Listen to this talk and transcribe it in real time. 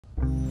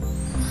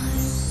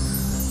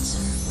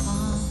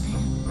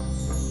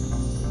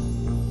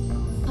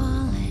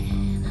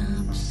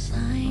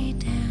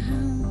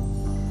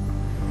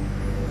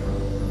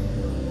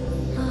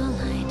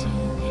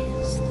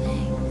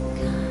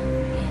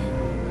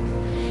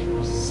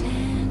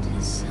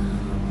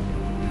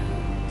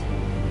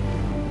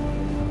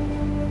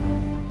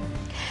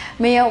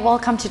Mia,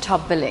 welcome to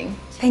Top Billing.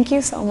 Thank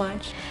you so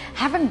much.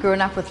 Having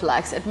grown up with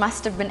Lux, it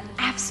must have been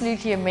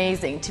absolutely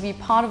amazing to be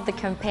part of the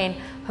campaign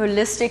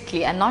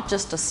holistically and not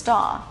just a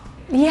star.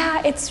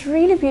 Yeah, it's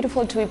really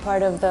beautiful to be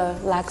part of the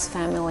Lux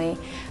family.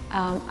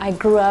 I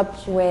grew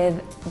up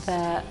with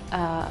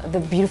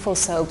the beautiful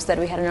soaps that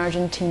we had in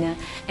Argentina,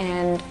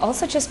 and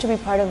also just to be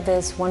part of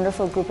this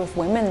wonderful group of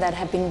women that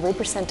have been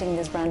representing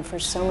this brand for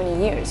so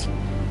many years.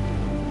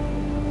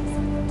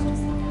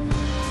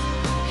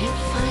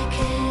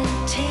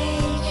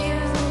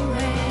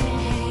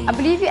 I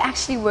believe you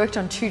actually worked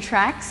on 2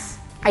 tracks.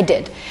 I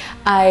did.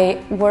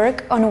 I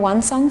worked on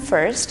one song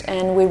first,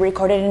 and we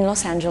recorded in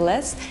Los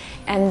Angeles,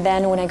 and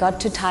then when I got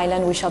to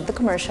Thailand we shot the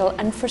commercial,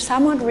 and for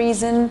some odd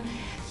reason,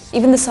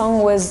 even the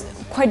song was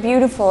quite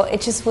beautiful, it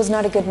just was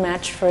not a good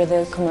match for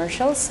the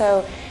commercial.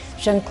 So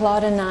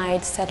Jean-Claude and I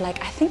said, like,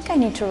 I think I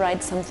need to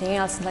write something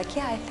else. And like,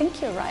 yeah, I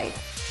think you're right.